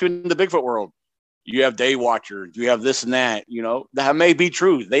you talk to in the Bigfoot world. You have day watchers, you have this and that, you know, that may be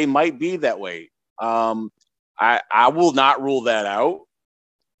true. They might be that way. I will not rule that out.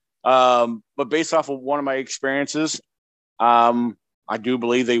 But based off of one of my experiences, I do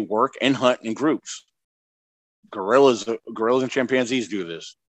believe they work and hunt in groups. Gorillas and chimpanzees do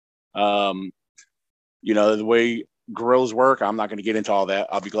this. You know, the way gorillas work, I'm not going to get into all that.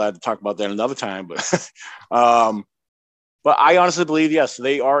 I'll be glad to talk about that another time. But I honestly believe, yes,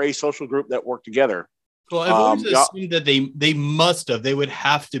 they are a social group that work together. Well, I've always assumed that they would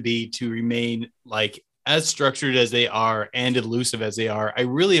have to be to remain like as structured as they are and elusive as they are. I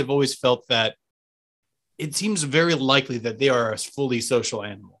really have always felt that it seems very likely that they are a fully social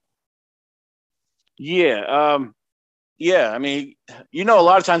animal. Yeah. I mean, you know, a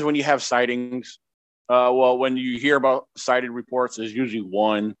lot of times when you have sightings, when you hear about sighted reports, there's usually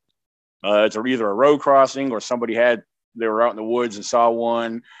one. It's either a road crossing or they were out in the woods and saw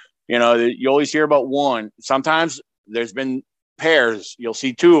one. You know, you always hear about one. Sometimes there's been pairs. You'll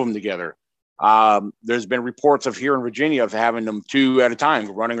see two of them together. There's been reports of here in Virginia of having them two at a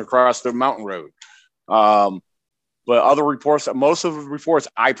time running across the mountain road. But other reports, most of the reports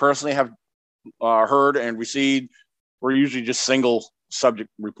I personally have heard and received were usually just single subject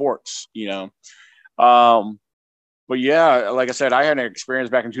reports, you know. But yeah, like I said, I had an experience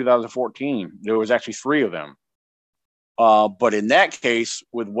back in 2014. There was actually 3 of them. But in that case,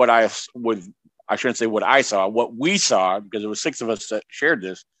 with I shouldn't say what I saw, what we saw, because it was 6 of us that shared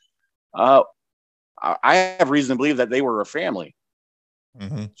this. I have reason to believe that they were a family,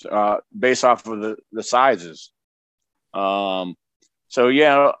 based off of the sizes. So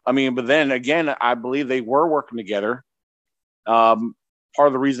yeah, I mean, but then again, I believe they were working together. Part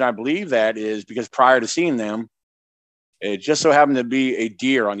of the reason I believe that is because prior to seeing them, it just so happened to be a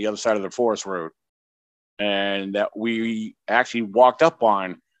deer on the other side of the forest road, and that we actually walked up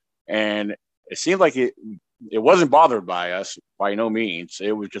on, and it seemed like it wasn't bothered by us by no means.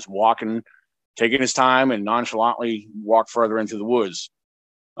 It was just walking, taking his time, and nonchalantly walked further into the woods.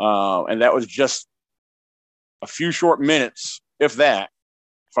 And that was just a few short minutes, if that,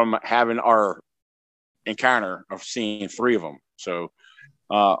 from having our encounter of seeing 3 of them. So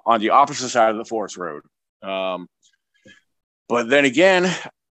on the opposite side of the forest road. But then again,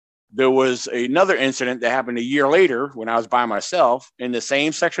 there was another incident that happened a year later when I was by myself in the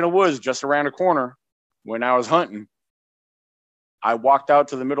same section of woods just around the corner when I was hunting. I walked out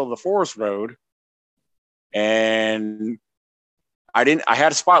to the middle of the forest road, and I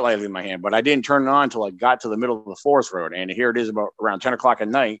had a spotlight in my hand, but I didn't turn it on until I got to the middle of the forest road. And here it is about around 10 o'clock at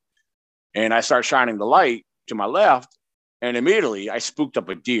night. And I start shining the light to my left, and immediately I spooked up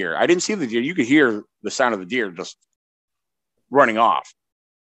a deer. I didn't see the deer. You could hear the sound of the deer just running off.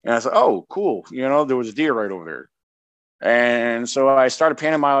 And I said, oh, cool. There was a deer right over there. And so I started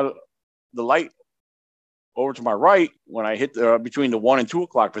panning the light over to my right when I hit between the 1 and 2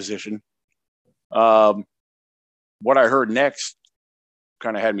 o'clock position. What I heard next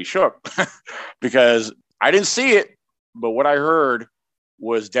kind of had me shook because I didn't see it, but what I heard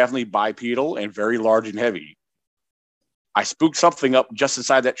was definitely bipedal and very large and heavy. I spooked something up just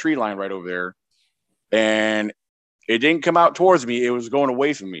inside that tree line right over there, and it didn't come out towards me. It was going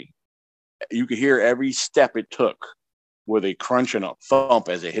away from me. You could hear every step it took with a crunch and a thump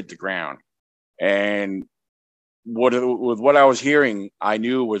as it hit the ground. And with what I was hearing, I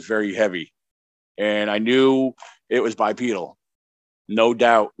knew it was very heavy, and I knew it was bipedal. No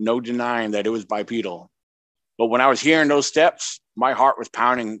doubt, no denying that it was bipedal. But when I was hearing those steps, my heart was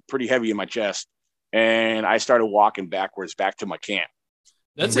pounding pretty heavy in my chest, and I started walking backwards back to my camp.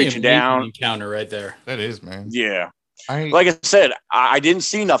 That's a down encounter right there. That is, man. Yeah. Like I said, I didn't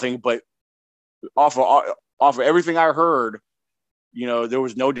see nothing, but off of everything I heard, there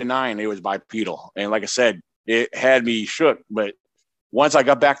was no denying it was bipedal. And like I said, it had me shook. But once I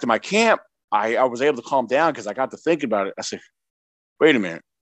got back to my camp, I was able to calm down because I got to thinking about it. I said, wait a minute.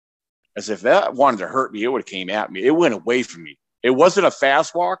 As if that wanted to hurt me, it would have came at me. It went away from me. It wasn't a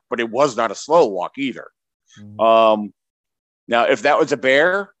fast walk, but it was not a slow walk either. Mm-hmm. Now, if that was a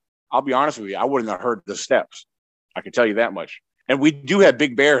bear, I'll be honest with you, I wouldn't have heard the steps. I can tell you that much. And we do have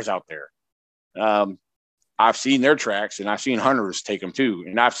big bears out there. I've seen their tracks, and I've seen hunters take them too.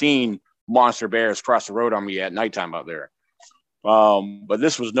 And I've seen monster bears cross the road on me at nighttime out there. But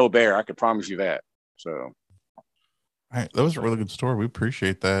this was no bear. I could promise you that. So. All right. That was a really good story. We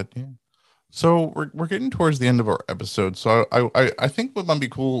appreciate that. Yeah. So we're getting towards the end of our episode. So I think what might be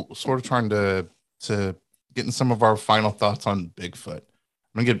cool, sort of trying to get in some of our final thoughts on Bigfoot.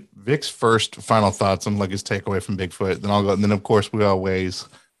 I'm gonna get Vic's first final thoughts on like his takeaway from Bigfoot. Then I'll go, and then of course we always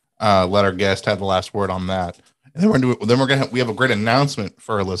let our guest have the last word on that. And then we have a great announcement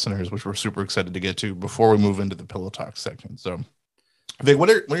for our listeners, which we're super excited to get to before we move into the Pillow Talk section. So, Vic, what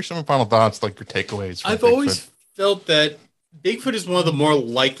are some final thoughts, like your takeaways? I've always felt that Bigfoot is one of the more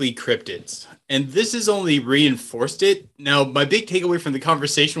likely cryptids, and this has only reinforced it. Now, my big takeaway from the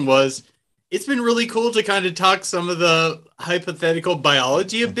conversation was it's been really cool to kind of talk some of the hypothetical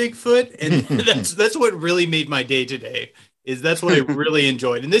biology of Bigfoot, and that's what really made my day today. That's what I really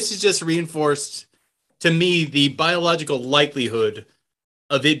enjoyed, and this has just reinforced to me the biological likelihood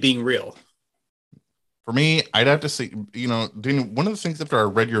of it being real. For me, I'd have to say, Dean, one of the things after I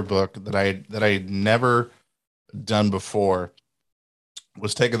read your book that I had never done before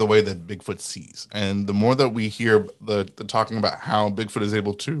was taking the way that Bigfoot sees. And the more that we hear the talking about how Bigfoot is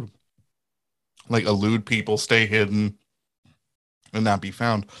able to like elude people, stay hidden, and not be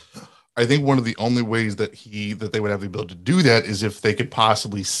found, I think one of the only ways that they would have the ability to do that is if they could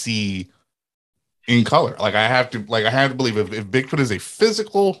possibly see in color. Like I have to believe if Bigfoot is a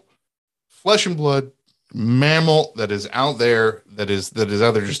physical flesh and blood mammal that is out there, that is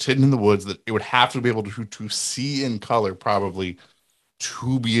out there just hidden in the woods, that it would have to be able to see in color probably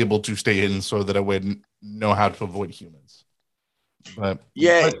to be able to stay hidden, so that I would know how to avoid humans. But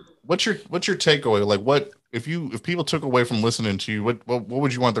yeah, what's your takeaway? Like, what if people took away from listening to you, what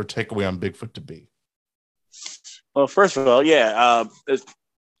would you want their takeaway on Bigfoot to be? Well, first of all,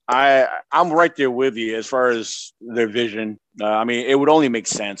 I'm right there with you as far as their vision. I mean, it would only make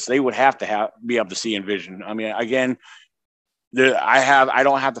sense. They would have to be able to see in vision. I mean, again, I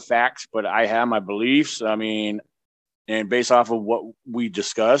don't have the facts, but I have my beliefs. I mean, and based off of what we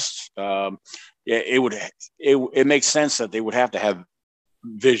discussed, it makes sense that they would have to have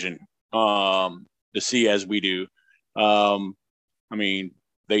vision to see as we do. I mean,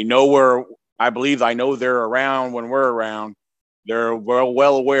 they know where. I believe I know they're around when we're around. They're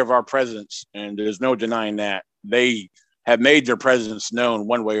well aware of our presence, and there's no denying that. They have made their presence known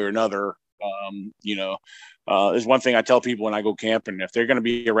one way or another. There's one thing I tell people when I go camping: if they're going to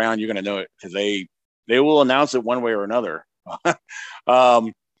be around, you're going to know it because they will announce it one way or another.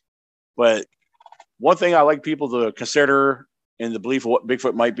 But one thing I like people to consider in the belief of what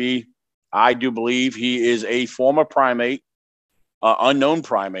Bigfoot might be, I do believe he is a former primate, unknown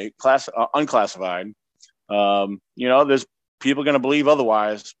primate, unclassified. There's people going to believe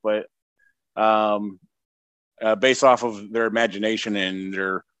otherwise, but based off of their imagination and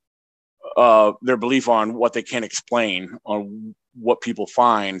their belief on what they can explain on what people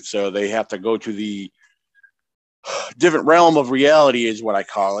find. So they have to go to the different realm of reality is what I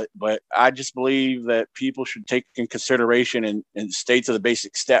call it. But I just believe that people should take in consideration and stay to the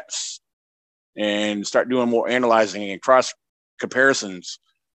basic steps and start doing more analyzing and cross comparisons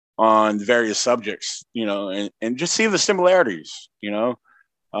on various subjects, and just see the similarities,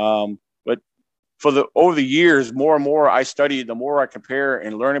 but over the years, more and more I study, the more I compare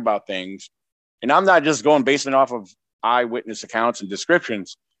and learn about things. And I'm not just going based off of eyewitness accounts and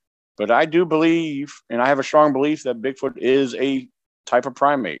descriptions, but I do believe, and I have a strong belief that Bigfoot is a type of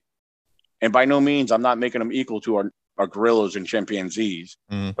primate. And by no means, I'm not making them equal to our gorillas and chimpanzees,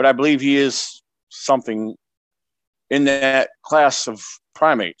 but I believe he is something in that class of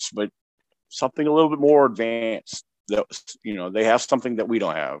primates, but something a little bit more advanced. That they have something that we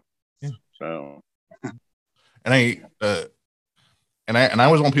don't have. Yeah. So, and I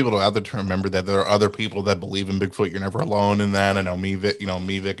always want people to remember that there are other people that believe in Bigfoot. You're never alone in that. I know Vic,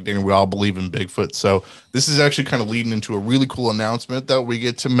 and Danny, we all believe in Bigfoot. So this is actually kind of leading into a really cool announcement that we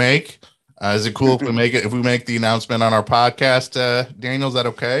get to make. Is it cool if we make the announcement on our podcast? Daniel, is that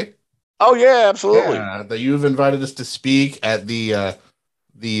okay? Oh yeah, absolutely. Yeah, that you've invited us to speak at the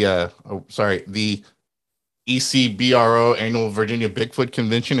ECBRO Annual Virginia Bigfoot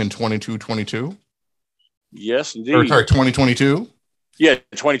Convention in 2022. Yes, indeed. Or, sorry, 2022. Yeah,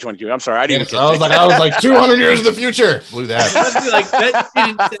 2022. I'm sorry, I didn't. I was like 200 years in the future. Blew that. That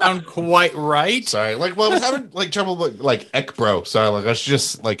didn't sound quite right. Sorry, I was having trouble ECBRO. Sorry, that's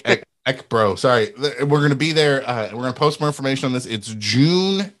just ECBRO. Sorry, we're gonna be there. We're gonna post more information on this. It's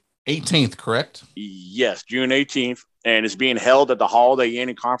June 18th, correct? Yes, June 18th, and it's being held at the Holiday Inn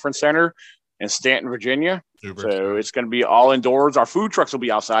and Conference Center in Stanton, Virginia. Super. So it's going to be all indoors. Our food trucks will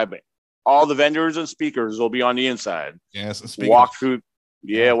be outside, but all the vendors and speakers will be on the inside. Yes, walk through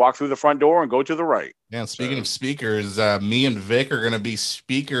the front door and go to the right. Yeah, speaking of speakers, me and Vic are going to be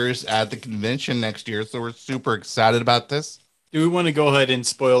speakers at the convention next year, so we're super excited about this. Do we want to go ahead and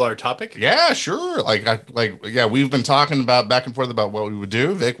spoil our topic? Yeah, sure. We've been talking about back and forth about what we would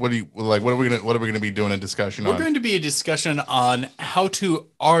do. Vic, what are we going to be doing a discussion on? We're going to be a discussion on how to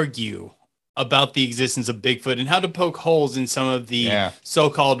argue about the existence of Bigfoot and how to poke holes in some of the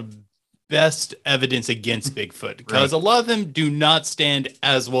so-called best evidence against Bigfoot, because a lot of them do not stand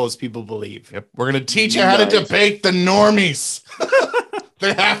as well as people believe. Yep. We're going to teach you how to debate the normies.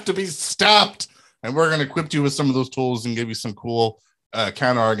 They have to be stopped. And we're going to equip you with some of those tools and give you some cool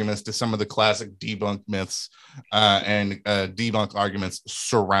counter arguments to some of the classic debunk myths and debunk arguments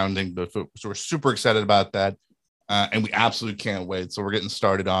surrounding Bigfoot. So we're super excited about that. And we absolutely can't wait. So we're getting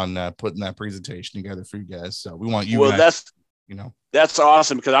started on putting that presentation together for you guys. So we want you. Well, that's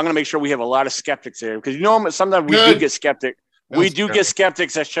awesome, because I'm going to make sure we have a lot of skeptics there, because sometimes we do get skeptic. We do get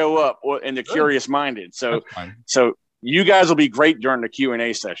skeptics that show up and the curious minded. So you guys will be great during the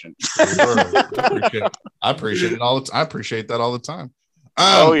Q&A session. I appreciate it all. I appreciate that all the time.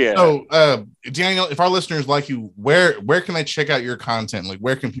 So, Daniel, if our listeners like you, where can they check out your content? Like,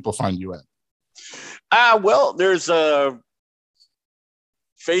 where can people find you at? Well, there's a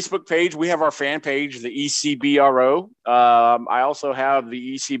Facebook page. We have our fan page, the ECBRO. I also have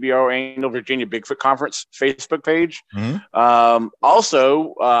the ECBRO Annual Virginia Bigfoot Conference Facebook page. Mm-hmm.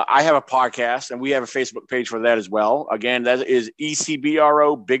 Also, I have a podcast, and we have a Facebook page for that as well. Again, that is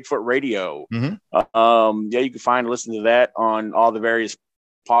ECBRO Bigfoot Radio. Mm-hmm. You can find and listen to that on all the various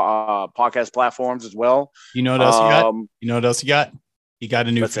podcast platforms as well. You know what else you got? You got? You got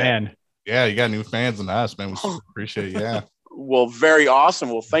a new fan. Yeah, you got new fans in us, man. We super appreciate it. Yeah. Well, very awesome.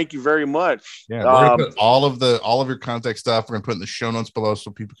 Well, thank you very much. Yeah, we're gonna put all of your contact stuff. We're gonna put in the show notes below,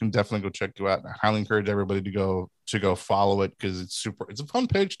 so people can definitely go check you out. And I highly encourage everybody to go follow it because it's a fun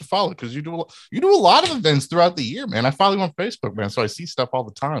page to follow because you do a lot of events throughout the year, man. I follow you on Facebook, man, so I see stuff all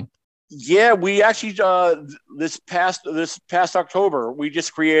the time. Yeah, we actually this past October we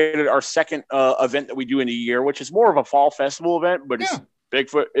just created our second event that we do in a year, which is more of a fall festival event, but it's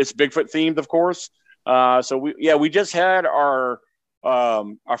Bigfoot. It's Bigfoot themed, of course. So we just had our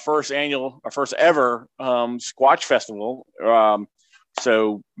first ever Squatch Festival.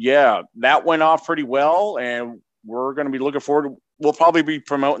 So yeah, that went off pretty well, and we're going to be looking forward. We'll probably be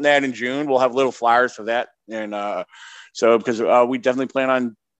promoting that in June. We'll have little flyers for that, and so because we definitely plan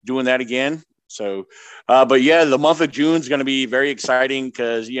on doing that again. So, but yeah, the month of June is going to be very exciting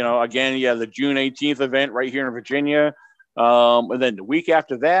because, again, the June 18th event right here in Virginia. And then the week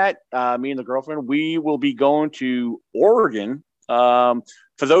after that, me and the girlfriend, we will be going to Oregon. For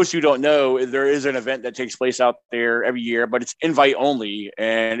those who don't know, there is an event that takes place out there every year, but it's invite only,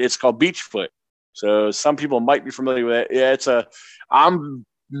 and it's called Beachfoot. So some people might be familiar with it. Yeah, I'm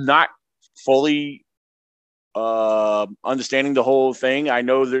not fully understanding the whole thing. I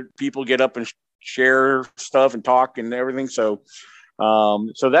know that people get up and share stuff and talk and everything. So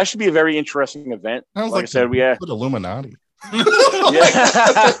that should be a very interesting event. Sounds like I said, we have Illuminati.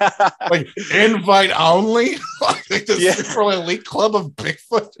 like invite only. Like the super elite club of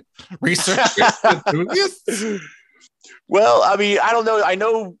Bigfoot researchers. Well, I mean, I don't know. I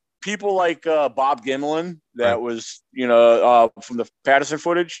know people like Bob Gimlin that was, from the Patterson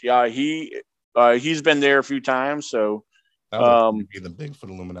footage. Yeah, he's been there a few times, so be the Bigfoot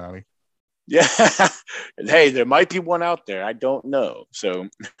Illuminati. Yeah, hey, there might be one out there. I don't know. So,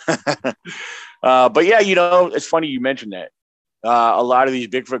 but yeah, it's funny you mentioned that. A lot of these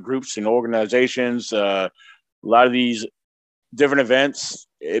Bigfoot groups and organizations, a lot of these different events,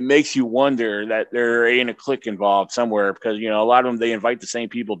 it makes you wonder that there ain't a clique involved somewhere because a lot of them they invite the same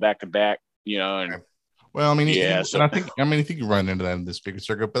people back to back. And well, I mean, and I think you run into that in this bigger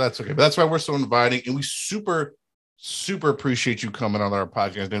circuit, but that's okay. But that's why we're so inviting, and we super appreciate you coming on our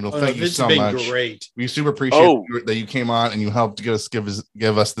podcast, Daniel. Thank you so much. Great. We super appreciate that you came on and you helped give us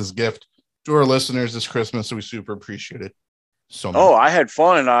this gift to our listeners this Christmas. So we super appreciate it so much. Oh, I had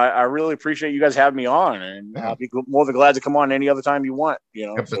fun. I really appreciate you guys having me on, and I'll be more than glad to come on any other time you want.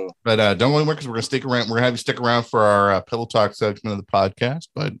 But don't go anywhere because we're gonna stick around. We're gonna have you stick around for our Pillow Talk segment of the podcast,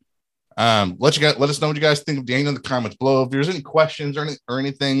 but. Let us know what you guys think of Daniel in the comments below. If there's any questions or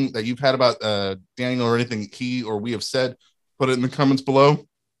anything that you've had about Daniel or anything he or we have said, put it in the comments below.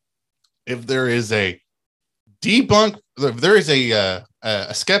 If there is a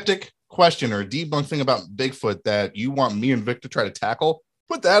skeptic question or a debunk thing about Bigfoot that you want me and Vic to try to tackle,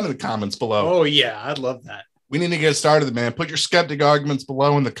 put that in the comments below. Oh yeah, I'd love that. We need to get started, man. Put your skeptic arguments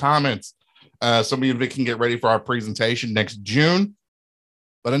below in the comments so me and Vic can get ready for our presentation next June.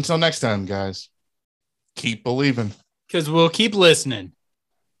 But until next time, guys, keep believing. Because we'll keep listening.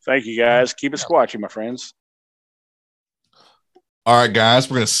 Thank you, guys. Keep it squatchy, my friends. All right, guys,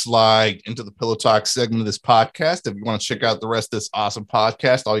 we're going to slide into the Pillow Talk segment of this podcast. If you want to check out the rest of this awesome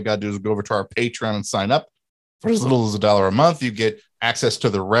podcast, all you got to do is go over to our Patreon and sign up. For as little as $1 a month, you get access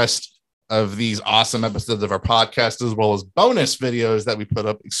to the rest of these awesome episodes of our podcast, as well as bonus videos that we put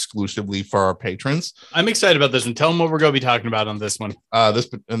up exclusively for our patrons. I'm excited about this one. Tell them what we're going to be talking about on this one.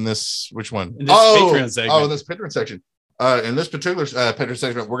 Which one? In this Patreon segment. Oh, this Patreon section. In this particular Patreon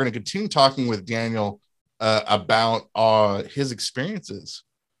segment, we're going to continue talking with Daniel about his experiences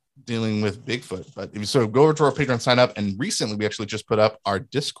dealing with Bigfoot. But if you go over to our Patreon, sign up, and recently we actually just put up our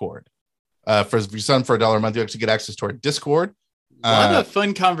Discord. If you sign for $1 a month, you actually get access to our Discord. A lot of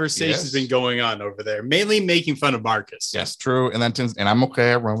fun conversations been going on over there, mainly making fun of Marcus. Yes, true. And I'm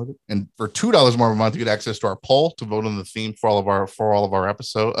okay. I run with it. And for $2 more a month, you get access to our poll to vote on the theme for all of our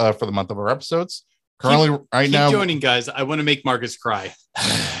episodes for the month of our episodes. Currently, keep joining, guys. I want to make Marcus cry.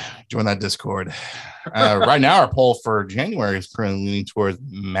 Join that Discord. Right now, our poll for January is currently leaning towards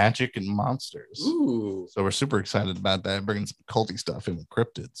magic and monsters. Ooh. So we're super excited about that, bringing some culty stuff in with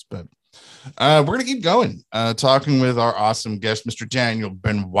cryptids, but. We're going to keep going, talking with our awesome guest, Mr. Daniel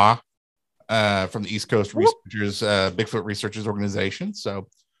Benoit from the East Coast Researchers, Bigfoot Researchers Organization. So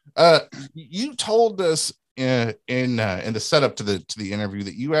you told us in the setup to the interview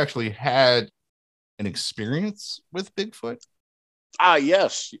that you actually had an experience with Bigfoot.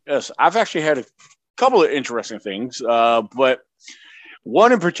 Yes. I've actually had a couple of interesting things, but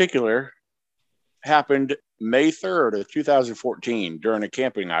one in particular happened May 3rd of 2014 during a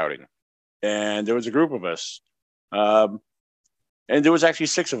camping outing. And there was a group of us. And there was actually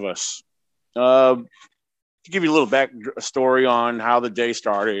 6 of us. to give you a little back story on how the day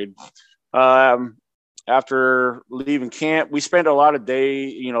started. After leaving camp, we spent a lot of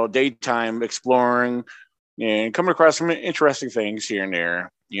daytime exploring and coming across some interesting things here and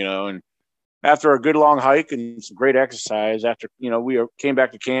there, and after a good long hike and some great exercise, after, we came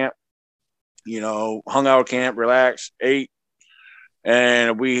back to camp, hung out at camp, relaxed, ate,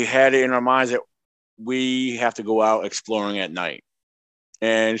 and we had it in our minds that we have to go out exploring at night.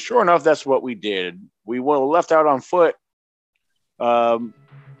 And sure enough, that's what we did. We left out on foot from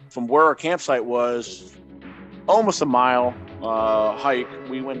where our campsite was, almost a mile hike.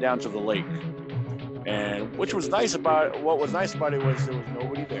 We went down to the lake, and what was nice about it was there was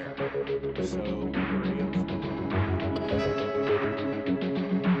nobody there. So